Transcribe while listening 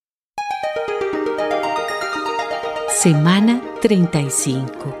Semana 35.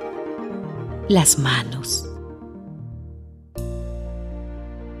 Las manos.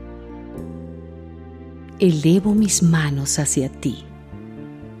 Elevo mis manos hacia ti,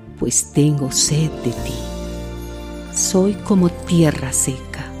 pues tengo sed de ti. Soy como tierra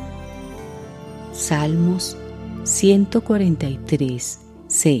seca. Salmos 143,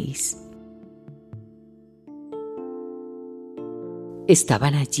 6.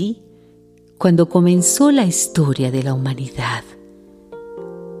 Estaban allí cuando comenzó la historia de la humanidad.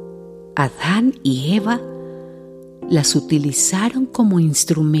 Adán y Eva las utilizaron como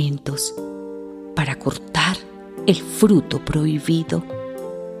instrumentos para cortar el fruto prohibido,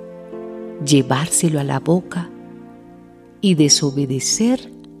 llevárselo a la boca y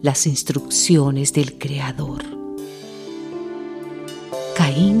desobedecer las instrucciones del Creador.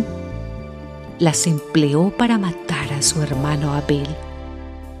 Caín las empleó para matar a su hermano Abel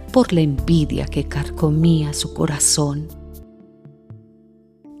por la envidia que carcomía su corazón.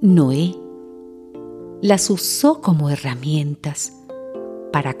 Noé las usó como herramientas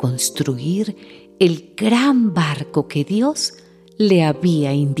para construir el gran barco que Dios le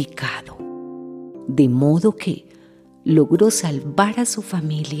había indicado, de modo que logró salvar a su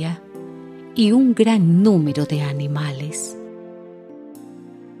familia y un gran número de animales.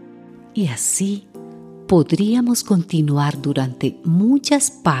 Y así podríamos continuar durante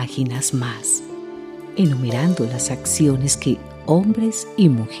muchas páginas más, enumerando las acciones que hombres y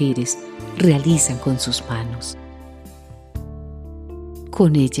mujeres realizan con sus manos.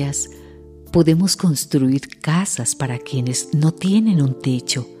 Con ellas podemos construir casas para quienes no tienen un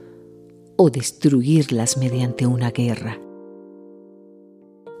techo o destruirlas mediante una guerra.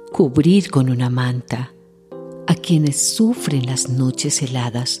 Cubrir con una manta a quienes sufren las noches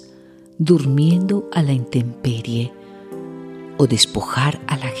heladas durmiendo a la intemperie, o despojar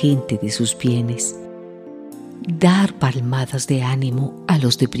a la gente de sus bienes, dar palmadas de ánimo a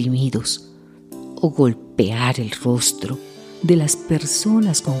los deprimidos o golpear el rostro de las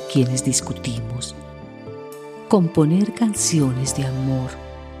personas con quienes discutimos, componer canciones de amor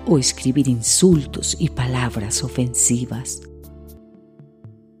o escribir insultos y palabras ofensivas.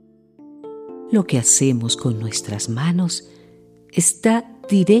 Lo que hacemos con nuestras manos está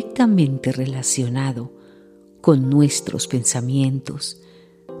directamente relacionado con nuestros pensamientos,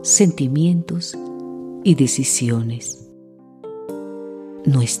 sentimientos y decisiones.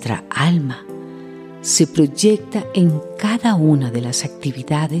 Nuestra alma se proyecta en cada una de las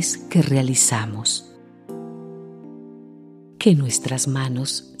actividades que realizamos. Que nuestras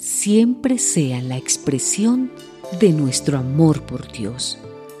manos siempre sean la expresión de nuestro amor por Dios,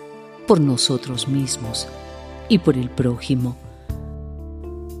 por nosotros mismos y por el prójimo.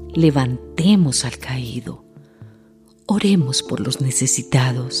 Levantemos al caído, oremos por los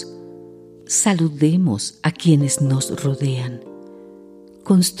necesitados, saludemos a quienes nos rodean,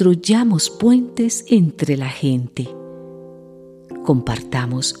 construyamos puentes entre la gente,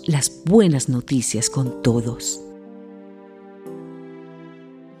 compartamos las buenas noticias con todos.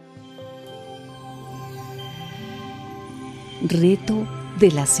 Reto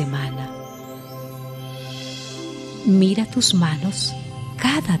de la semana. Mira tus manos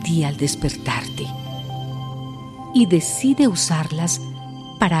cada día al despertarte y decide usarlas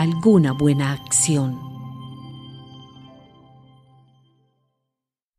para alguna buena acción.